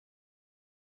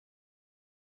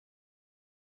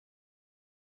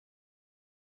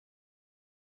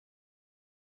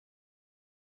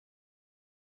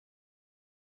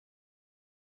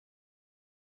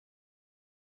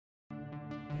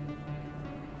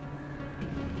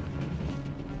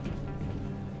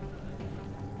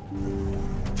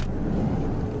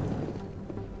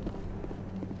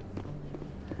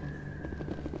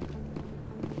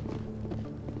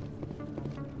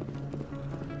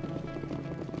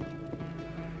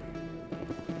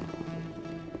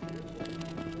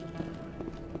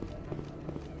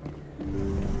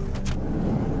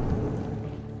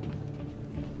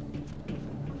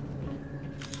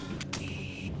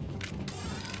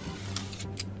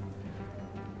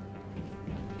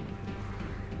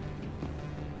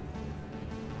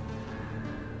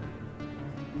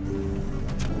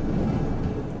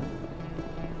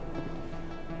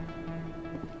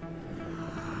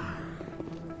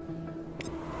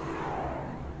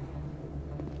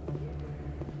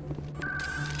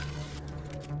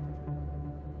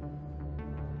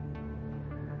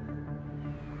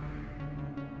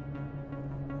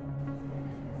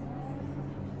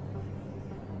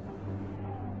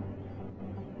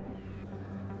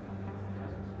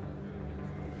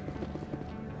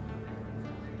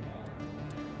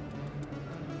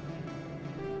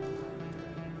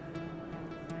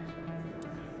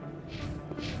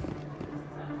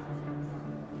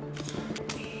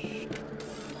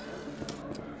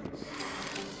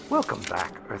Welcome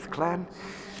back, Earth Clan.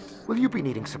 Will you be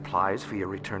needing supplies for your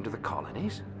return to the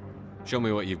colonies? Show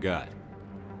me what you've got.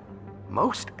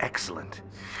 Most excellent.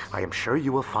 I am sure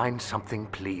you will find something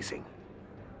pleasing.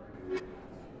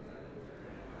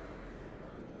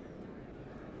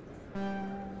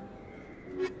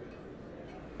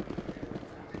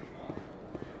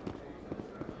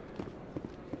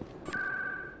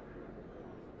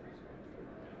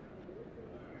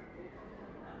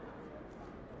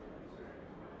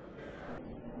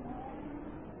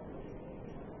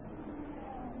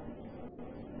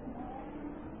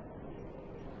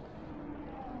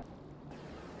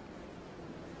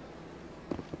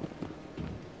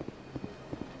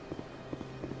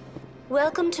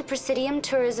 Welcome to Presidium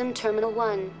Tourism Terminal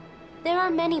 1. There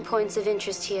are many points of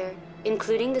interest here,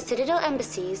 including the Citadel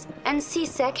embassies and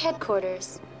CSEC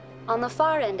headquarters. On the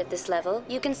far end of this level,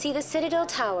 you can see the Citadel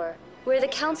Tower, where the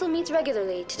Council meets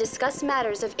regularly to discuss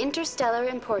matters of interstellar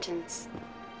importance.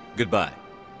 Goodbye.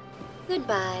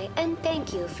 Goodbye, and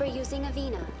thank you for using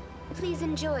Avina. Please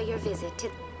enjoy your visit to...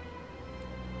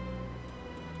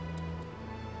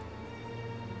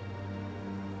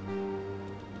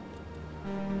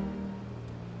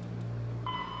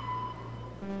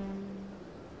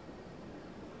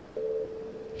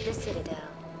 the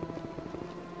Citadel.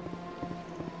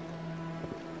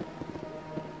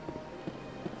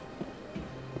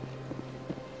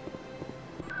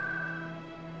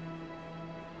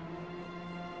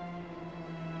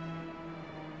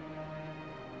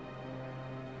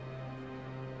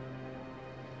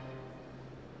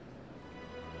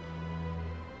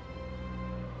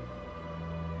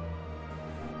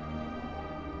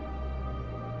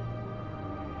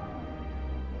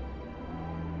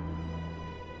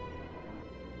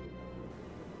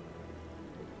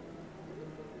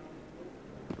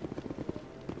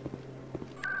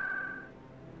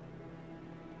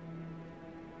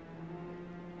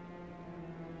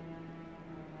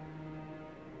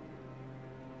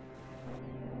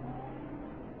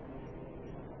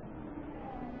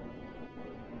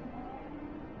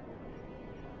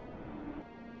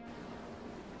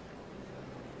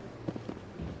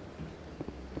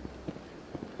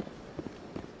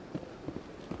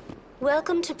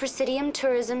 Welcome to Presidium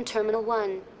Tourism Terminal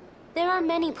 1. There are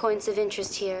many points of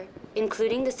interest here,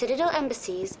 including the Citadel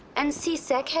embassies and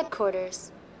CSEC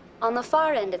headquarters. On the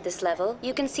far end of this level,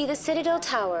 you can see the Citadel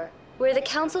Tower, where the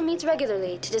Council meets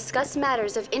regularly to discuss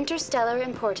matters of interstellar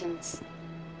importance.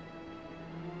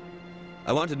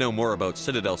 I want to know more about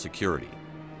Citadel security.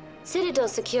 Citadel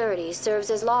security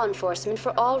serves as law enforcement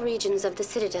for all regions of the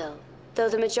Citadel, though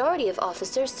the majority of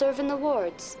officers serve in the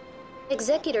wards.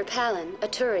 Executor Palin, a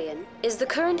Turian, is the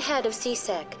current head of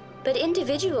CSEC, but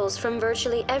individuals from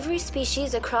virtually every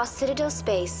species across Citadel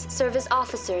space serve as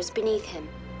officers beneath him.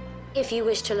 If you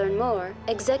wish to learn more,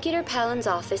 Executor Palin's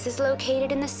office is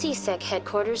located in the CSEC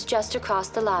headquarters just across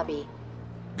the lobby.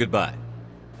 Goodbye.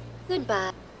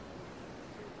 Goodbye.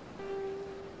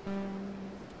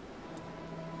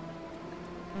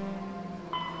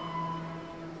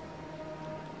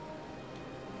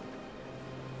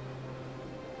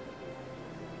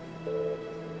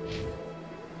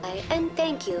 And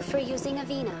thank you for using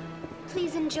Avina.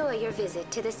 Please enjoy your visit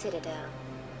to the Citadel.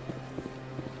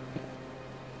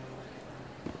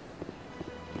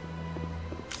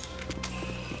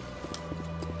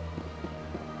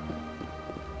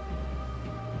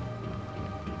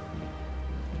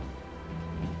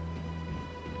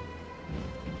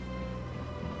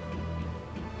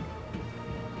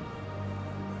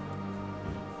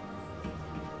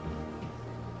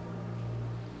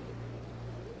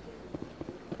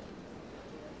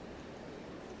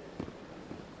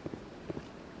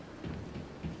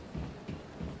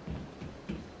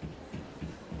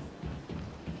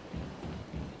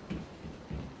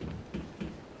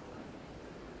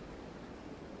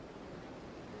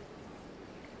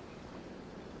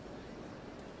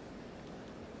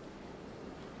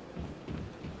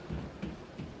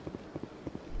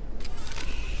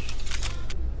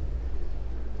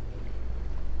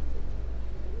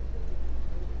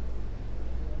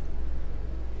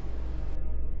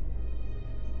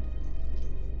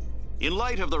 In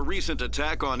light of the recent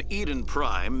attack on Eden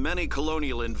Prime, many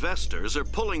colonial investors are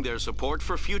pulling their support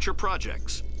for future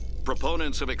projects.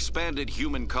 Proponents of expanded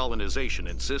human colonization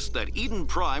insist that Eden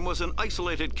Prime was an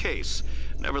isolated case.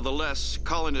 Nevertheless,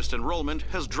 colonist enrollment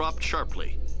has dropped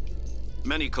sharply.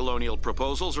 Many colonial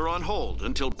proposals are on hold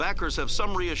until backers have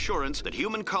some reassurance that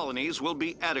human colonies will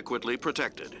be adequately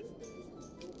protected.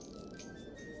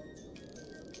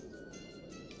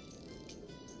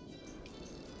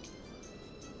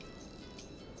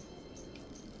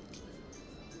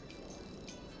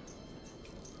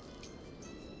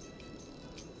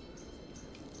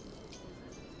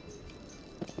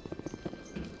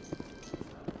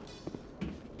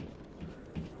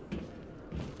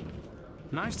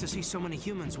 Nice to see so many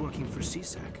humans working for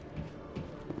CSAC.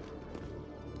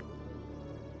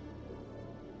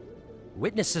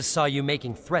 Witnesses saw you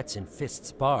making threats in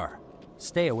Fist's bar.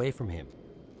 Stay away from him.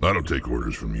 I don't take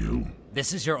orders from you.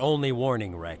 This is your only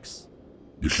warning, Rex.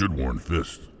 You should warn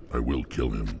Fist. I will kill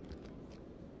him.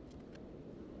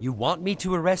 You want me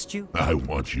to arrest you? I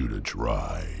want you to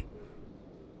try.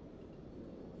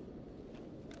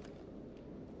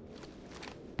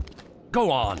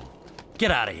 Go on. Get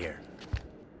out of here.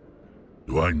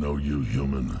 Do I know you,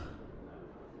 human?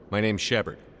 My name's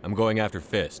Shepard. I'm going after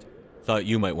Fist. Thought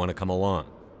you might want to come along.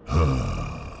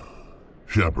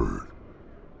 Shepard.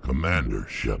 Commander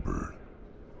Shepard.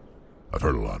 I've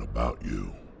heard a lot about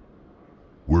you.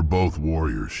 We're both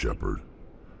warriors, Shepard.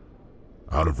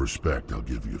 Out of respect, I'll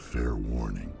give you fair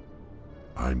warning.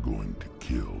 I'm going to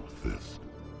kill Fist.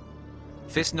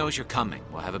 Fist knows you're coming.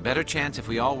 We'll have a better chance if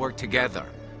we all work together.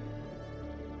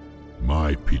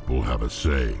 My people have a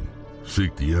saying.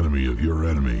 Seek the enemy of your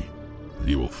enemy, and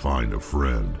you will find a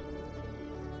friend.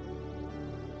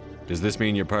 Does this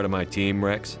mean you're part of my team,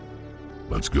 Rex?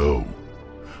 Let's go.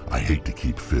 I hate to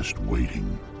keep Fist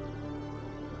waiting.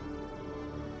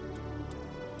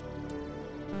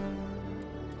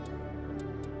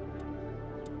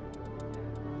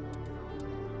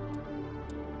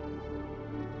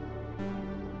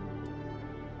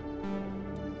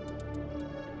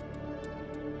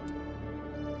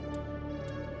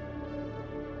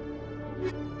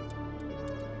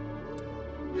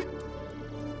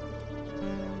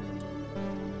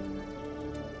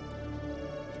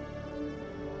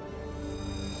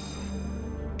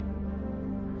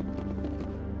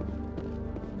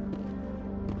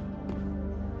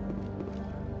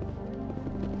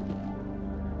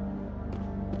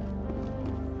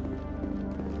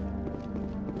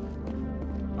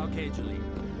 Okay, Julie.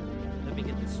 Let me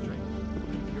get this straight.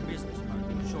 Your business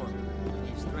partner, sure.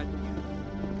 He's threatened you.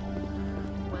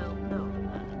 Well, no,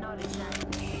 not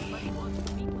exactly. But he wants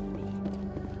to meet with me.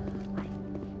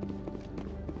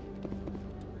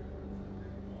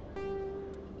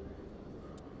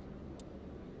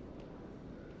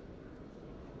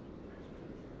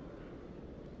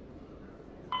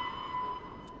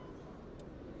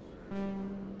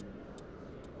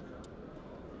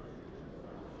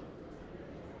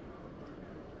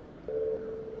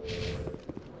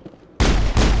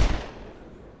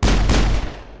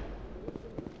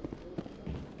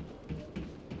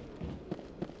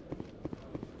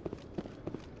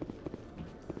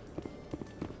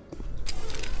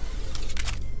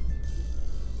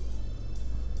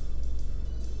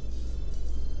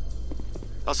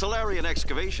 A Solarian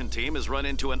excavation team has run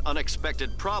into an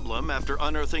unexpected problem after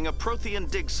unearthing a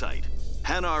Prothean dig site.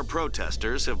 Hanar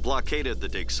protesters have blockaded the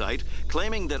dig site,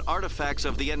 claiming that artifacts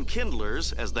of the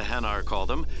Enkindlers, as the Hanar call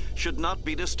them, should not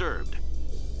be disturbed.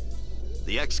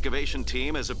 The excavation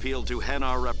team has appealed to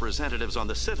Hanar representatives on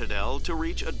the Citadel to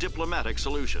reach a diplomatic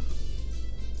solution.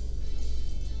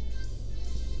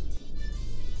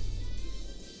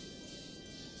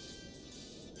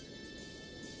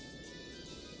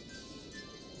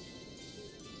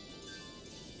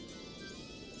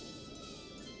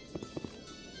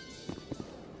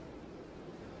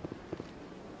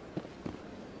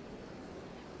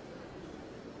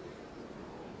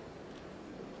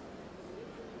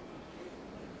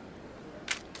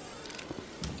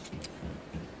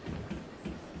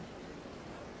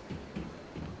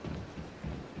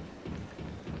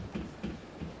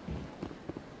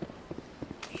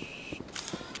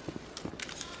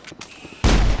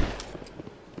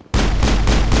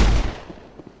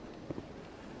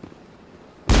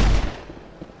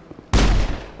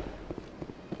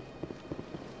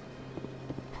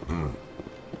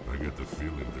 I get the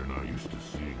feeling they're not used to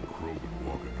seeing Krogan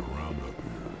walking around up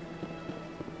here.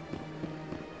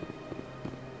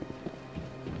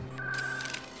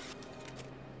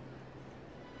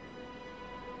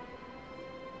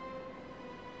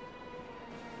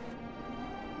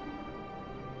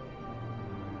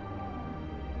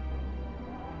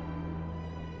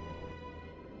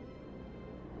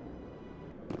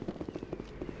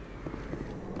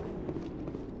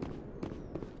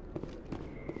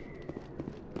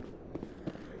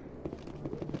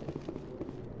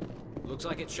 Looks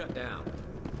like it's shut down.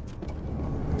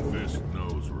 Fist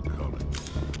knows we're coming.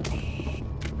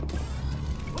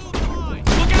 Hold the line!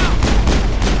 Look out!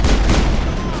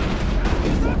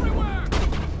 He's everywhere!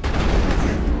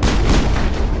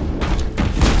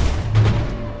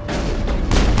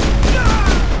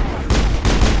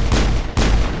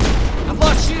 I've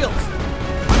lost shields!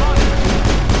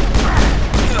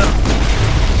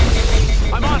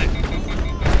 I'm on it!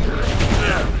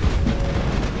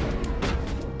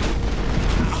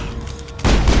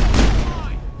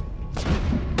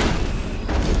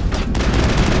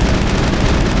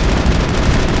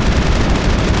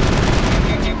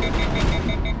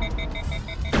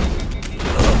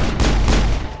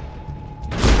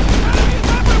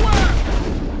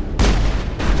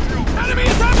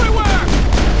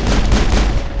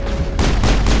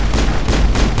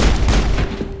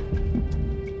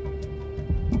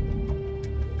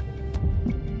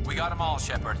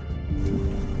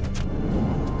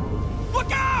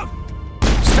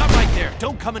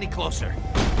 Don't come any closer.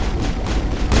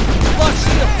 Lost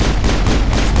shield!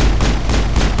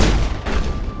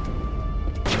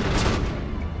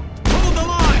 Hold the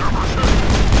line!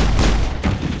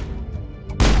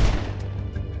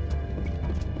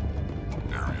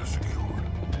 Area secured.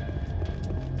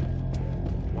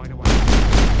 Why do I...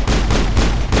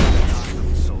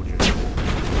 soldier?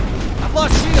 I've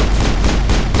lost shields!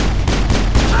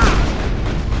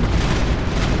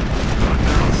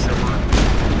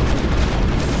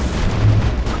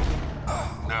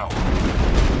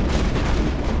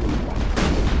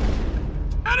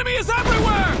 Enemy is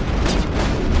everywhere!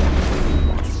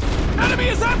 Enemy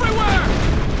is everywhere!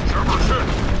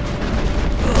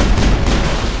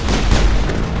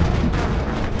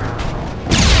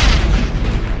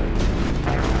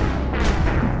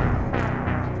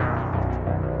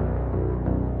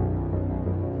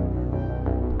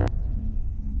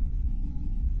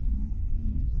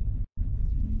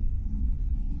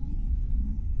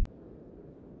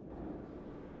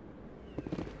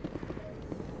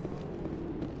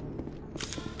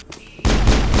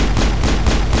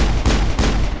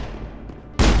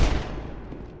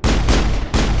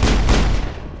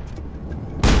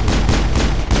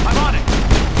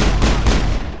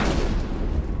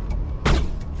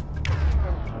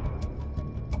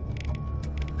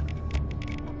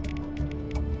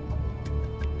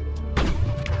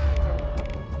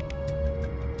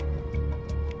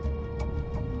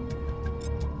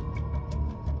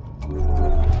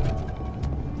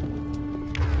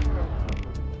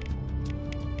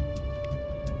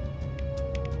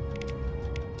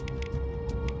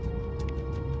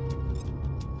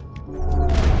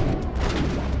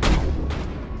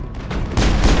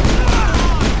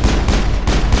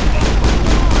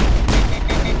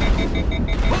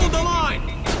 Hold the line!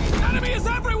 Enemy is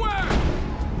everywhere!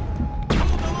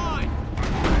 Hold the line!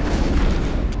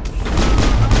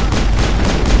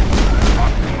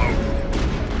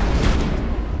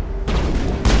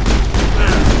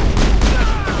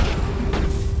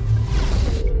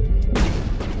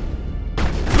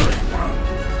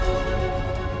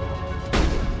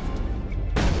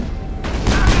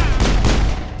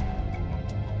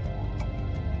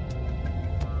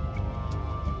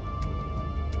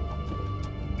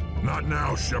 Not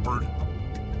now, Shepard.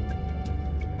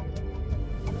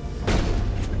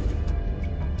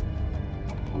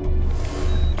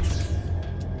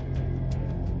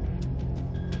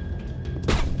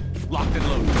 Locked and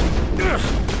loaded.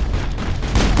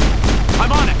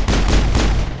 I'm on it!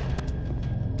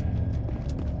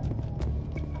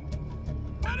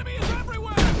 Enemy is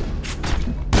everywhere!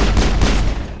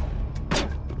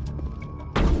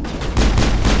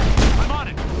 I'm on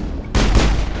it!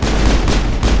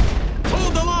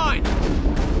 Hold the line!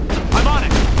 I'm on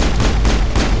it!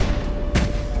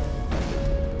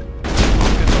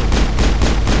 Locked and loaded.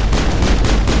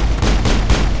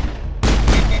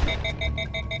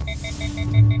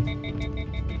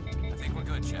 I think we're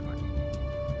good, Shepard.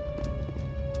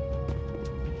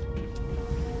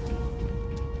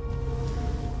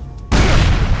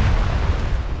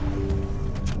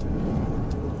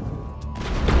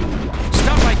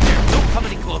 Stop right there. Don't come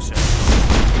any closer.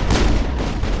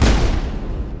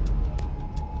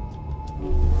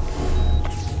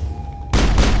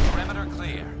 Perimeter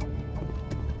clear.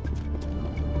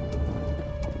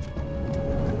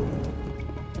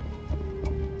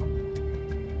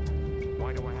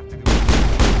 Why do I have to do...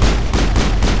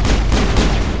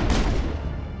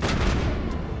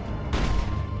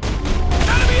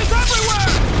 Enemy is everywhere!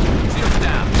 Shields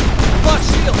down. Lost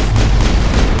shields!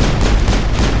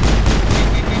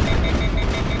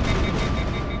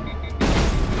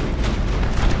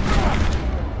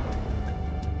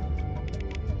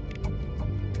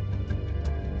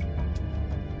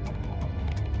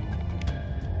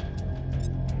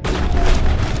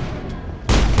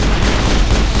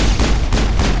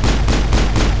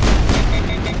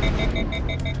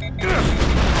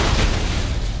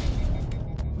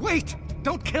 Wait!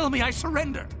 Don't kill me, I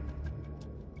surrender!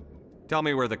 Tell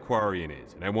me where the Quarian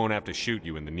is, and I won't have to shoot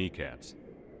you in the kneecaps.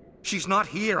 She's not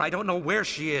here. I don't know where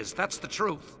she is. That's the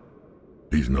truth.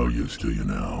 He's no use to you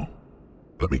now.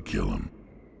 Let me kill him.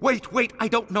 Wait! I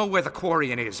don't know where the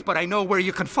Quarian is, but I know where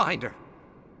you can find her.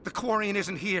 The Quarian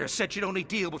isn't here. Said she'd only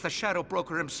deal with the Shadow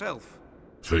Broker himself.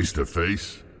 Face to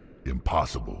face?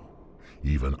 Impossible.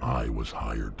 Even I was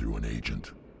hired through an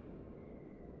agent.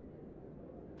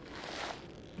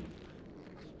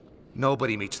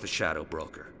 Nobody meets the Shadow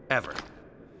Broker. Ever.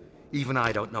 Even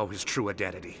I don't know his true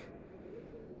identity.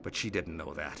 But she didn't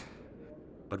know that.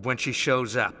 But when she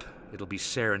shows up, it'll be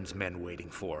Saren's men waiting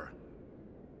for her.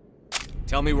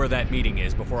 Tell me where that meeting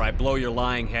is before I blow your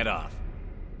lying head off.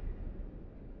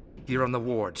 Here on the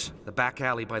wards, the back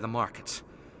alley by the markets.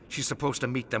 She's supposed to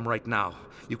meet them right now.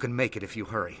 You can make it if you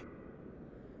hurry.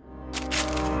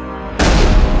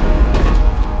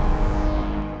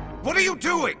 What are you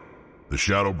doing? The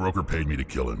Shadow Broker paid me to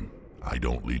kill him. I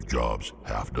don't leave jobs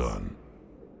half done.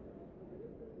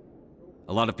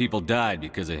 A lot of people died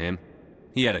because of him.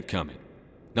 He had it coming.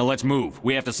 Now let's move.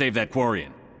 We have to save that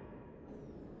Quarian.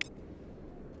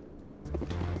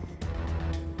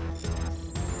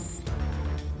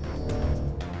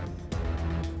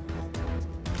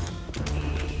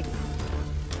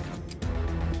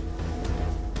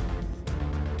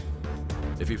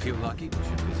 If you feel lucky, we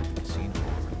should visit the scene.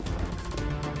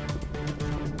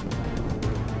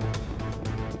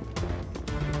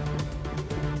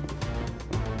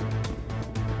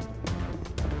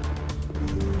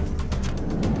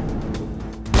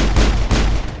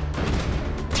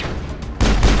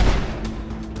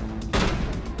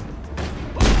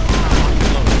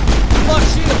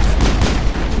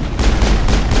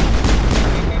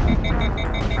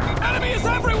 Enemy is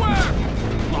everywhere!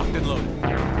 Locked and loaded.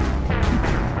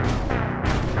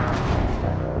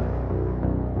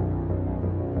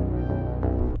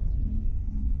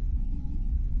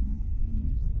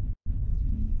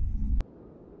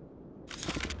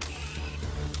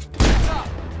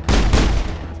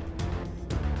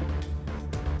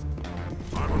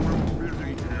 I'm a little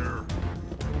busy here.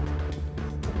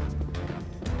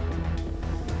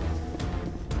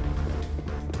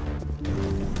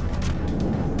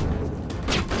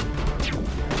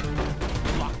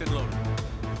 Locked and loaded.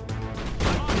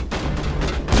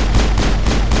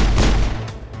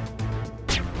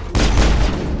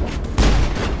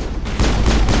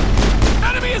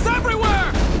 Enemy is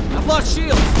everywhere! I've lost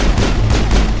shields!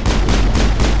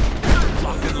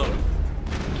 Locked and loaded.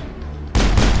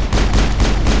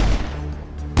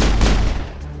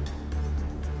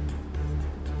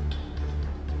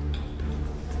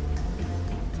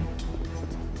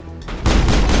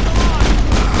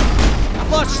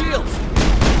 I've lost shields!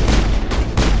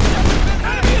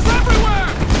 Enemy is everywhere!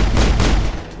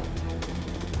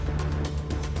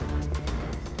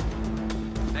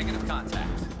 Negative contact.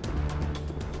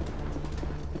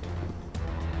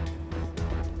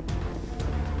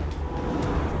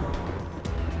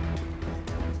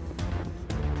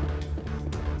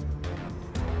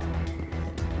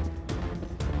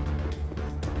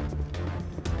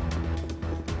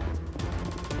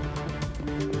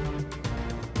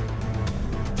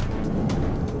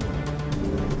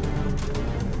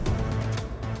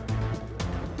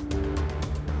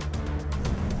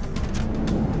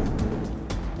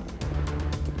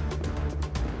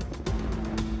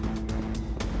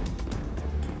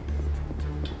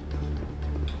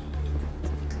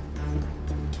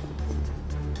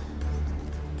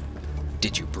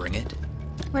 Did you bring it?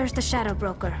 Where's the Shadow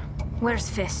Broker? Where's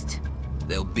Fist?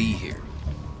 They'll be here.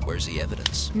 Where's the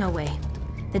evidence? No way.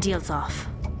 The deal's off.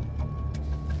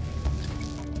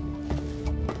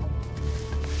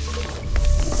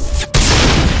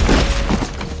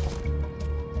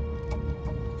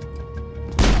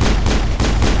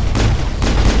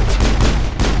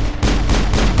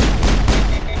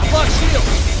 I've lost shields!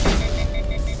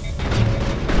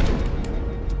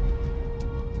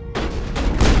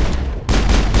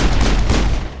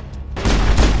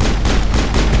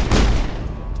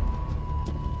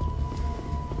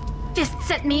 Fist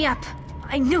set me up.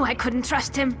 I knew I couldn't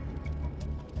trust him.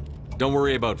 Don't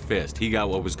worry about Fist. He got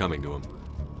what was coming to him.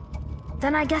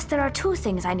 Then I guess there are two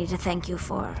things I need to thank you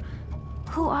for.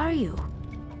 Who are you?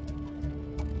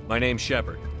 My name's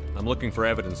Shepard. I'm looking for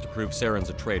evidence to prove Saren's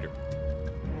a traitor.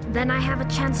 Then I have a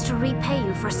chance to repay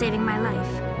you for saving my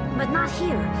life. But not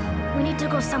here. We need to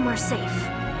go somewhere safe.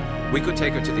 We could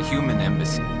take her to the human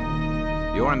embassy.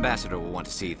 Your ambassador will want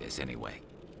to see this anyway.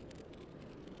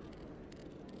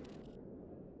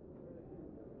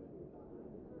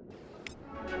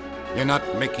 You're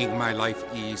not making my life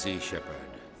easy, Shepard.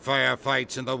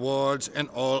 Firefights in the wards, an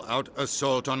all-out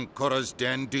assault on Korra's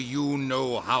den. Do you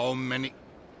know how many...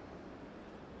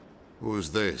 Who's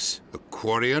this? A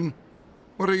Quarian?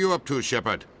 What are you up to,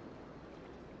 Shepard?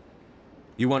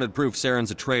 You wanted proof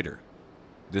Saren's a traitor.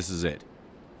 This is it.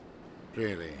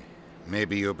 Really?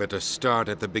 Maybe you better start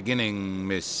at the beginning,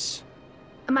 Miss...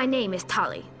 My name is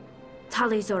Tali.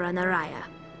 Tali Zora Naraya.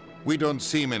 We don't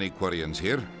see many Quarians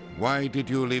here. Why did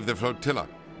you leave the flotilla?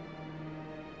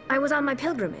 I was on my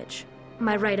pilgrimage.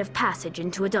 My rite of passage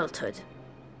into adulthood.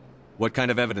 What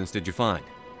kind of evidence did you find?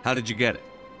 How did you get it?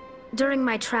 During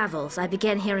my travels, I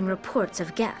began hearing reports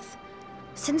of Geth.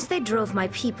 Since they drove my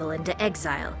people into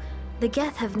exile, the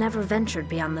Geth have never ventured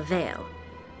beyond the Veil.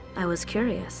 I was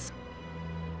curious.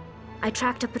 I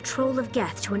tracked a patrol of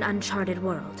Geth to an uncharted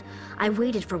world. I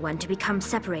waited for one to become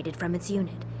separated from its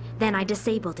unit. Then I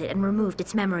disabled it and removed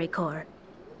its memory core.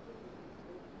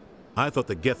 I thought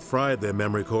the Geth fried their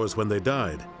memory cores when they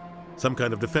died. Some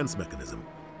kind of defense mechanism.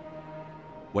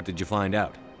 What did you find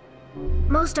out?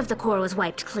 Most of the core was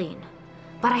wiped clean,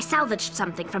 but I salvaged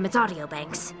something from its audio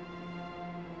banks.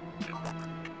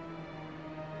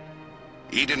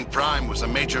 Eden Prime was a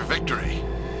major victory.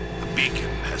 The beacon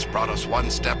has brought us one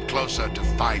step closer to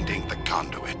finding the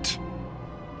conduit.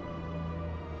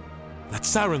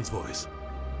 That's Saren's voice.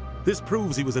 This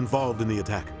proves he was involved in the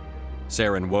attack.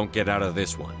 Saren won't get out of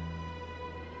this one.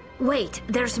 Wait,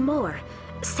 there's more.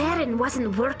 Saren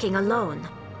wasn't working alone.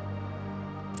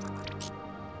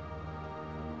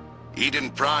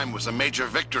 Eden Prime was a major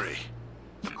victory.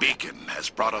 The beacon has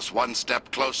brought us one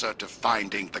step closer to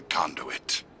finding the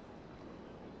conduit.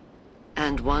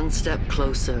 And one step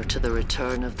closer to the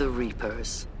return of the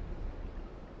Reapers.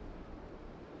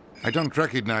 I don't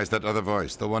recognize that other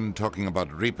voice, the one talking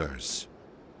about Reapers.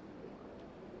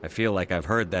 I feel like I've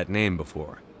heard that name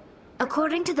before.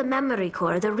 According to the memory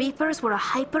core, the Reapers were a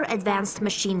hyper-advanced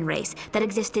machine race that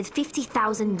existed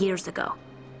 50,000 years ago.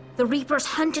 The Reapers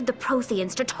hunted the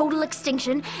Protheans to total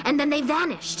extinction, and then they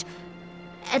vanished.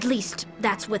 At least,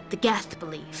 that's what the Geth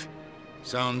believe.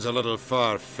 Sounds a little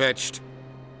far-fetched.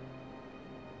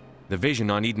 The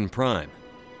vision on Eden Prime.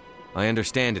 I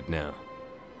understand it now.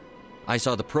 I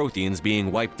saw the Protheans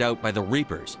being wiped out by the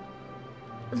Reapers.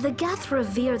 The Geth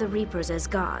revere the Reapers as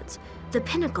gods, the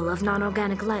pinnacle of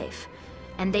non-organic life,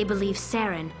 and they believe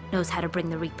Saren knows how to bring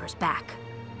the Reapers back.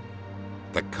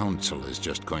 The Council is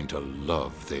just going to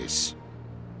love this.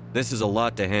 This is a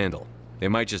lot to handle. They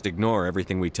might just ignore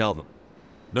everything we tell them.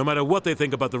 No matter what they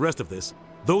think about the rest of this,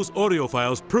 those audio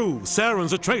files prove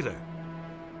Saren's a traitor.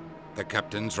 The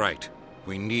Captain's right.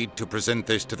 We need to present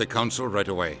this to the Council right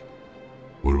away.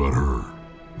 What about her,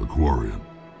 the Quarian?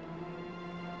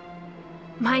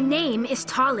 My name is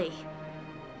Tali.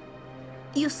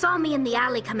 You saw me in the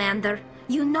alley, Commander.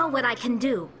 You know what I can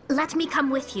do. Let me come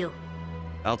with you.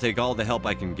 I'll take all the help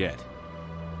I can get.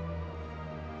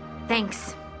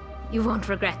 Thanks. You won't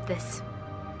regret this.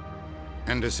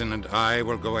 Anderson and I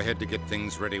will go ahead to get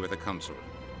things ready with the Council.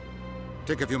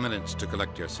 Take a few minutes to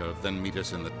collect yourself, then meet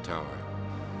us in the tower.